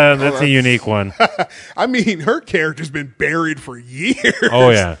 Yeah, that's a unique one. I mean, her character's been buried for years. Oh,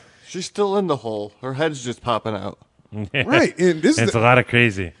 yeah. She's still in the hole. Her head's just popping out. Right. And It's a lot of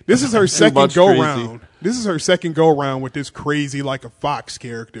crazy. this is her second much go crazy. round. This is her second go round with this crazy like a fox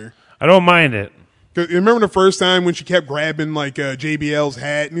character. I don't mind it. 'Cause you remember the first time when she kept grabbing JBL's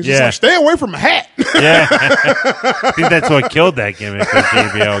hat and he's just Yeah. like, stay away from my hat. Yeah. I think that's what killed that gimmick with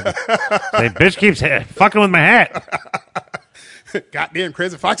JBL. Like, bitch keeps fucking with my hat. Goddamn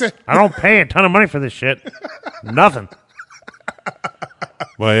Crazy Foxy. I don't pay a ton of money for this shit. Nothing.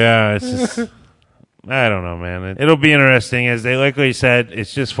 Well, yeah, it's just... I don't know, man. It'll be interesting. As they likely said,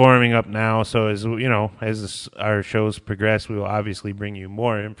 it's just forming up now. So as our shows progress, we will obviously bring you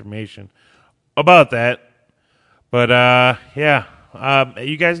more information about that. But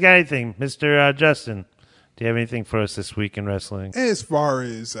you guys got anything, Mr. Justin? Do you have anything for us this week in wrestling? As far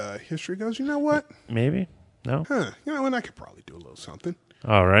as history goes, you know what? Maybe? No? Huh. You know what? I could probably do a little something.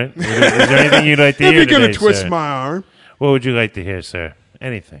 All right. Is there anything you'd like to If hear you're going today, to twist sir? my arm, What would you like to hear, sir?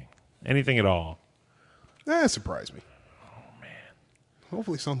 Anything. Anything at all. that surprised me. Oh, man.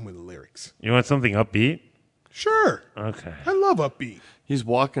 Hopefully something with lyrics. You want something upbeat? Sure. Okay. I love upbeat. He's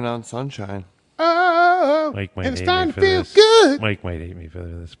walking on sunshine. Oh, Mike might and it's hate time me to for feel this. good. Mike might hate me for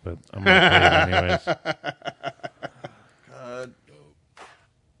this, but I'm going to play it anyways.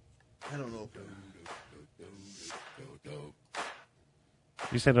 I don't know.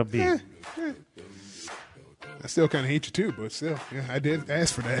 You said upbeat. I still kind of hate you too, but still, yeah, I did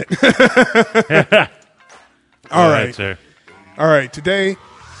ask for that. All right. sir. All right, today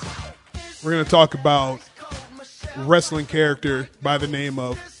we're going to talk about wrestling character by the name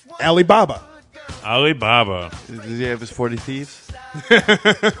of Alibaba. Alibaba. Does he have his 40 thieves?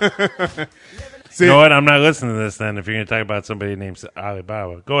 See, You know what? I'm not listening to this then if you're going to talk about somebody named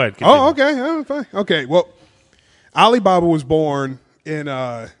Alibaba. Go ahead. oh, continue. okay. Fine. Okay, well, Alibaba was born in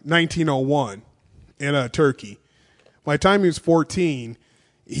 1901 in Turkey. By the time he was 14,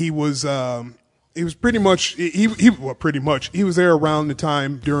 he was pretty much he was there around the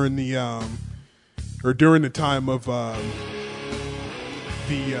time during the time of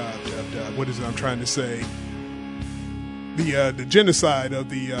what is it I'm trying to say, the genocide of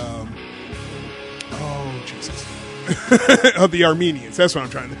the of the Armenians. That's what I'm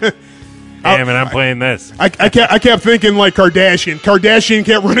trying to. Damn it, I'm playing this. I kept thinking like Kardashian. Kardashian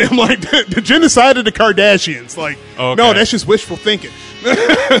kept running. I'm like the genocide of the Kardashians. Like, Okay. no, that's just wishful thinking.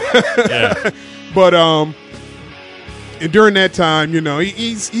 Yeah. But and during that time,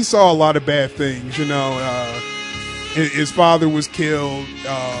 he saw a lot of bad things. His father was killed.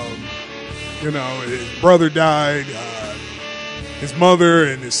 His brother died. His mother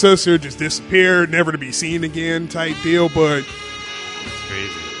and his sister just disappeared, never to be seen again, type deal. But It's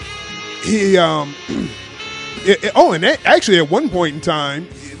crazy. he actually at one point in time,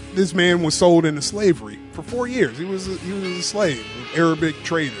 this man was sold into slavery for 4 years. He was a slave of Arabic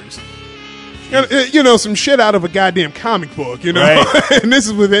traders. And, some shit out of a goddamn comic book, Right. And this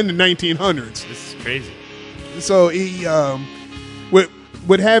is within the 1900s. This is crazy. So he,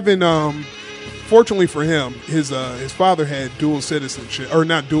 with having, fortunately for him, his father had dual citizenship, or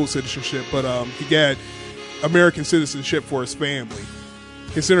not dual citizenship, but he got American citizenship for his family.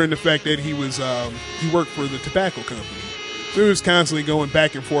 Considering the fact that he worked for the tobacco company, so he was constantly going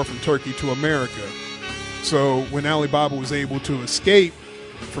back and forth from Turkey to America. So when Alibaba was able to escape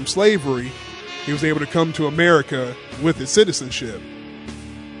from slavery, he was able to come to America with his citizenship.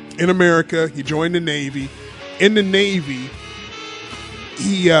 In America, he joined the Navy. In the Navy,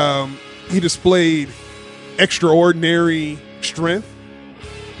 he displayed extraordinary strength.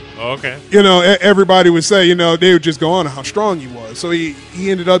 Oh, okay. Everybody would say, they would just go on how strong he was. So he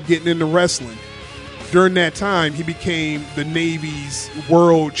ended up getting into wrestling. During that time, he became the Navy's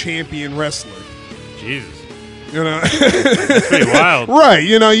world champion wrestler. Jesus. That's pretty wild. Right.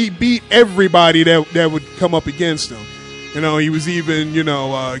 He beat everybody that would come up against him. He was even,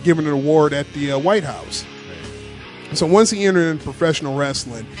 given an award at the White House. So once he entered into professional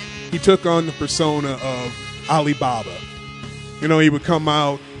wrestling, he took on the persona of Alibaba. You know, he would come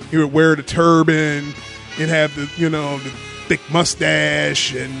out, he would wear the turban, and have the thick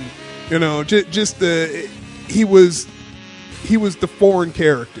mustache, and he was the foreign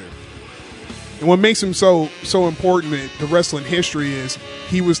character. And what makes him so important to wrestling history is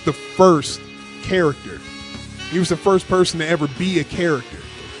he was the first character. He was the first person to ever be a character.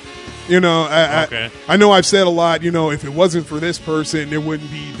 I know I've said a lot, if it wasn't for this person, there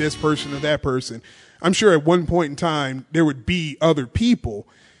wouldn't be this person or that person. I'm sure at one point in time there would be other people,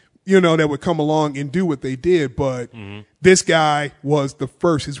 that would come along and do what they did. But this guy was the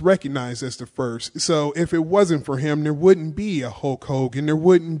first. He's recognized as the first. So if it wasn't for him, there wouldn't be a Hulk Hogan. There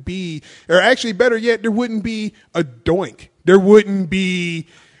wouldn't be, or actually better yet, there wouldn't be a Doink. There wouldn't be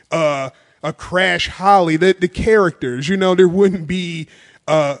a Crash Holly. The characters, there wouldn't be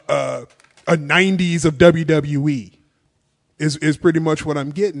a 90s of WWE is pretty much what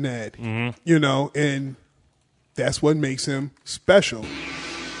I'm getting at, and that's what makes him special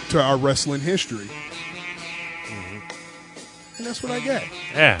to our wrestling history. And that's what I got.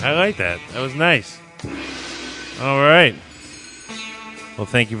 Yeah, I like that. That was nice. All right. Well,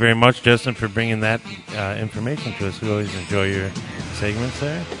 thank you very much, Justin, for bringing that information to us. We always enjoy your segments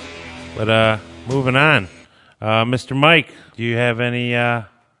there. But moving on. Mr. Mike, do you have any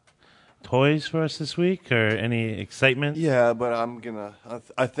toys for us this week or any excitement? Yeah, but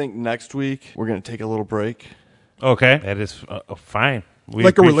I think next week we're going to take a little break. Okay. That is fine.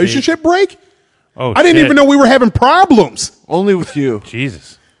 Like a relationship break? Oh, I didn't even know we were having problems. Only with you.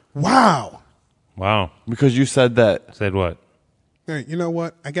 Jesus. Wow. Because you said that. Said what? Hey, you know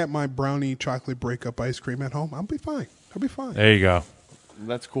what? I got my brownie chocolate breakup ice cream at home. I'll be fine. There you go.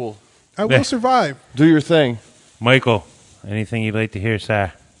 That's cool. I will survive. Do your thing. Michael, anything you'd like to hear,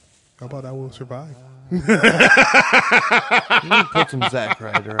 sir? How about I will survive? You can put some Zack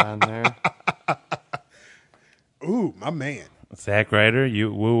Ryder on there. Ooh, my man. Zack Ryder,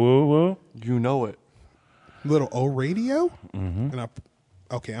 you woo. You know it. Little O radio? Mm-hmm. And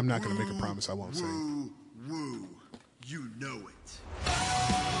okay, I'm not going to make a promise I won't say. Woo, you know it.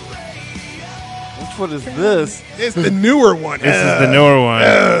 Which one is this? It's the newer one. This is the newer one.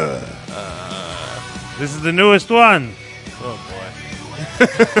 This is the newest one. Oh, boy.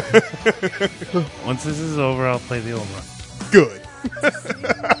 Once this is over, I'll play the old one. Good.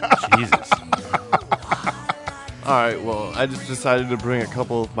 Jesus. All right, well, I just decided to bring a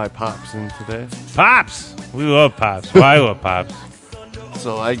couple of my Pops in today. Pops! We love Pops. Well, I love Pops.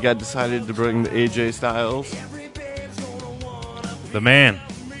 So I decided to bring the AJ Styles. The man.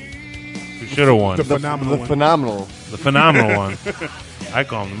 Who should have won. The phenomenal one. The phenomenal one. I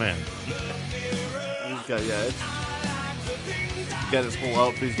call him the man. He's got his whole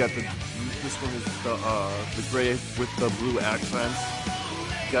outfit. He's got this one is the gray with the blue accents.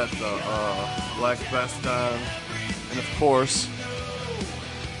 He's got the black vest on. And of course,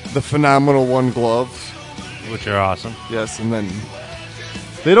 the phenomenal one gloves. Which are awesome. Yes, and then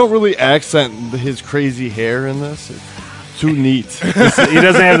they don't really accent his crazy hair in this. It's too neat. He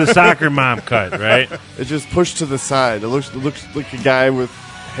doesn't have the soccer mom cut, right? It's just pushed to the side. It looks like a guy with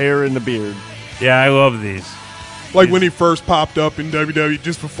hair and a beard. Yeah, I love these. Like when he first popped up in WWE,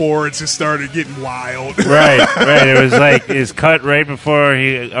 just before it just started getting wild. Right. It was like his cut right before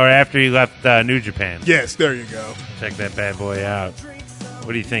or after he left New Japan. Yes, there you go. Check that bad boy out.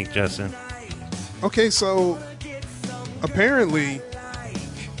 What do you think, Justin? Okay, so apparently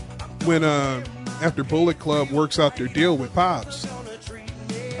when after Bullet Club works out their deal with Pops,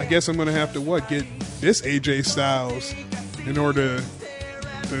 I guess I'm going to have to get this AJ Styles in order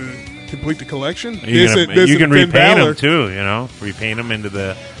to complete the collection. You can repaint him too, repaint him into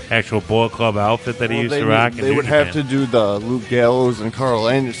the actual Bullet Club outfit that he used to rock. They would have to do the Luke Gallows and Carl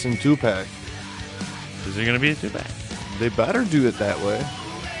Anderson 2-pack. Is there going to be a 2-pack? They better do it that way.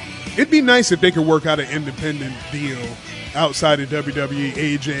 It'd be nice if they could work out an independent deal outside of WWE,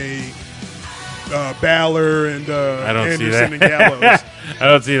 AJ, Balor, and Anderson and Gallows. I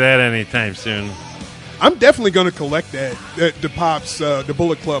don't see that anytime soon. I'm definitely going to collect the Pops, the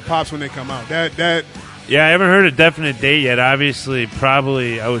Bullet Club Pops when they come out. That Yeah, I haven't heard a definite date yet. Obviously,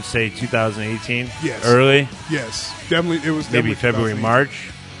 probably I would say 2018. Yes. Early. Yes, definitely. It was maybe definitely February,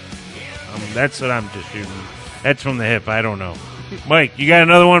 March. That's what I'm just shooting. That's from the hip. I don't know. Mike, you got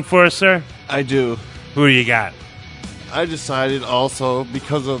another one for us, sir? I do. Who do you got? I decided also,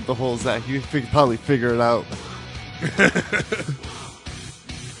 because of the whole Zach, you could probably figure it out.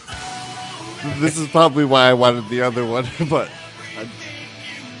 This is probably why I wanted the other one, but...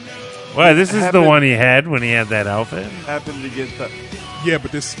 Well, this is the one he had when he had that outfit. Happened to get the Yeah,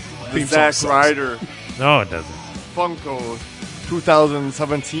 but this the theme Zack song sucks. Ryder No, it doesn't. Funko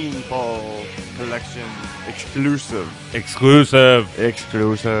 2017 fall collection exclusive. Exclusive.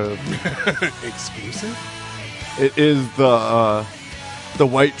 Exclusive? It is the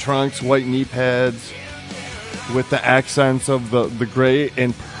white trunks, white knee pads with the accents of the gray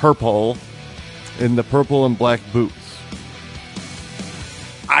and purple in the purple and black boots.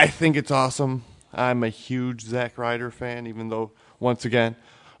 I think it's awesome. I'm a huge Zack Ryder fan, even though, once again,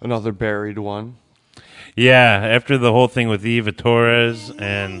 another buried one. Yeah, after the whole thing with Eva Torres,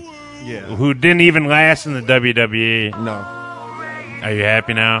 and who didn't even last in the WWE. No. Are you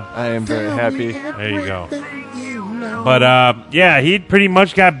happy now? I am very happy. There you go. But, yeah, he pretty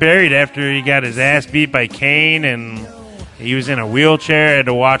much got buried after he got his ass beat by Kane, and he was in a wheelchair, had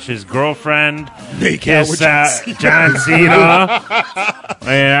to watch his girlfriend kiss John Cena.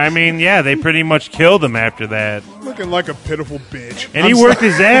 And, I mean, yeah, they pretty much killed him after that. Looking like a pitiful bitch. And he worked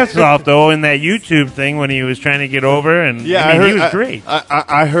his ass off, though, in that YouTube thing when he was trying to get over. And Yeah, I mean, heard, he was great.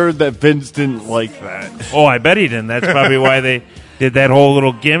 I heard that Vince didn't like that. Oh, I bet he didn't. That's probably why they did that whole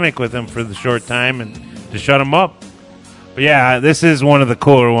little gimmick with him for the short time and to shut him up. But yeah, this is one of the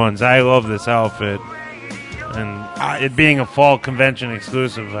cooler ones. I love this outfit. And it being a fall convention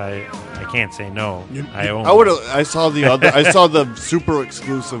exclusive, I can't say no. I own it. I saw the other. I saw the super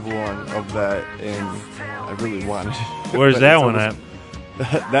exclusive one of that, and I really wanted it. Where's But that it's one always-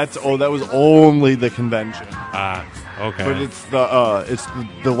 at? That was only the convention. Ah, okay. But it's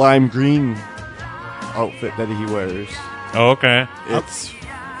the lime green outfit that he wears. Oh, okay. It's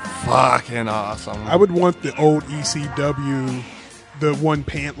fucking awesome. I would want the old ECW, the one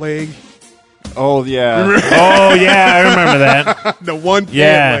pant leg. Oh yeah. Oh, yeah, I remember that. The one pant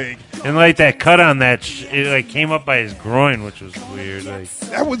Yeah. leg. And, like, that cut on that, it, like, came up by his groin, which was weird. Like,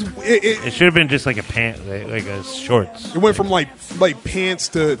 That was it should have been just like a pant, like a shorts. It went from like pants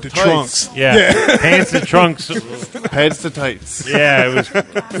to trunks. Yeah. Pants to trunks. Pads to tights. Yeah,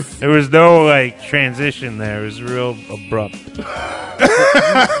 there was no, like, transition there. It was real abrupt.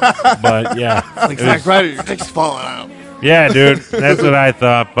 But, yeah. Like Zack Ryder, your dick's falling out. Yeah, dude. That's what I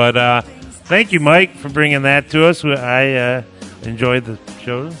thought. But thank you, Mike, for bringing that to us. I enjoyed the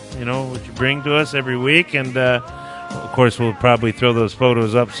show, you know, what you bring to us every week. And, of course, we'll probably throw those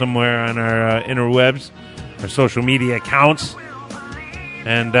photos up somewhere on our interwebs, our social media accounts.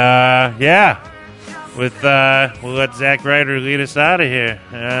 And, yeah, we'll let Zack Ryder lead us out of here.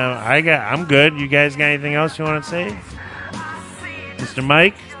 I'm good. You guys got anything else you want to say? Mr.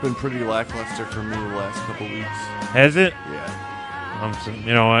 Mike? It's been pretty lackluster for me the last couple weeks. Has it? Yeah.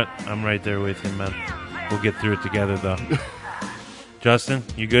 You know what? I'm right there with you, man. We'll get through it together, though. Justin,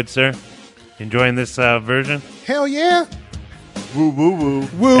 you good, sir? Enjoying this version? Hell yeah. Woo woo woo.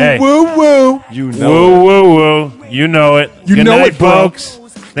 Woo, Hey. woo, woo. You know Woo, it. woo, woo. You know it. You Good know night, it, bro. folks.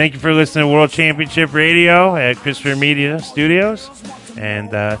 Thank you for listening to World Championship Radio at Christopher Media Studios.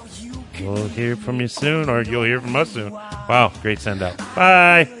 And we'll hear from you soon, or you'll hear from us soon. Wow, great send out.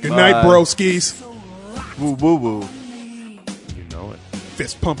 Bye. Good night, bro skis. Woo woo woo. You know it.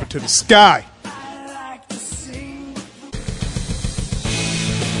 Fist pumping to the sky.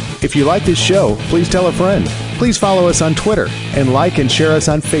 If you like this show, please tell a friend. Please follow us on Twitter and like and share us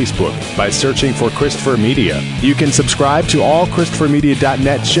on Facebook by searching for Christopher Media. You can subscribe to all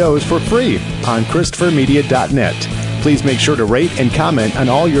ChristopherMedia.net shows for free on ChristopherMedia.net. Please make sure to rate and comment on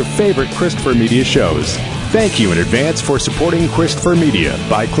all your favorite Christopher Media shows. Thank you in advance for supporting Christopher Media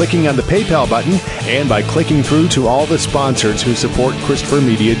by clicking on the PayPal button and by clicking through to all the sponsors who support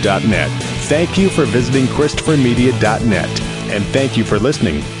ChristopherMedia.net. Thank you for visiting ChristopherMedia.net, and thank you for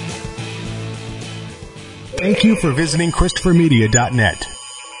listening. Thank you for visiting ChristopherMedia.net.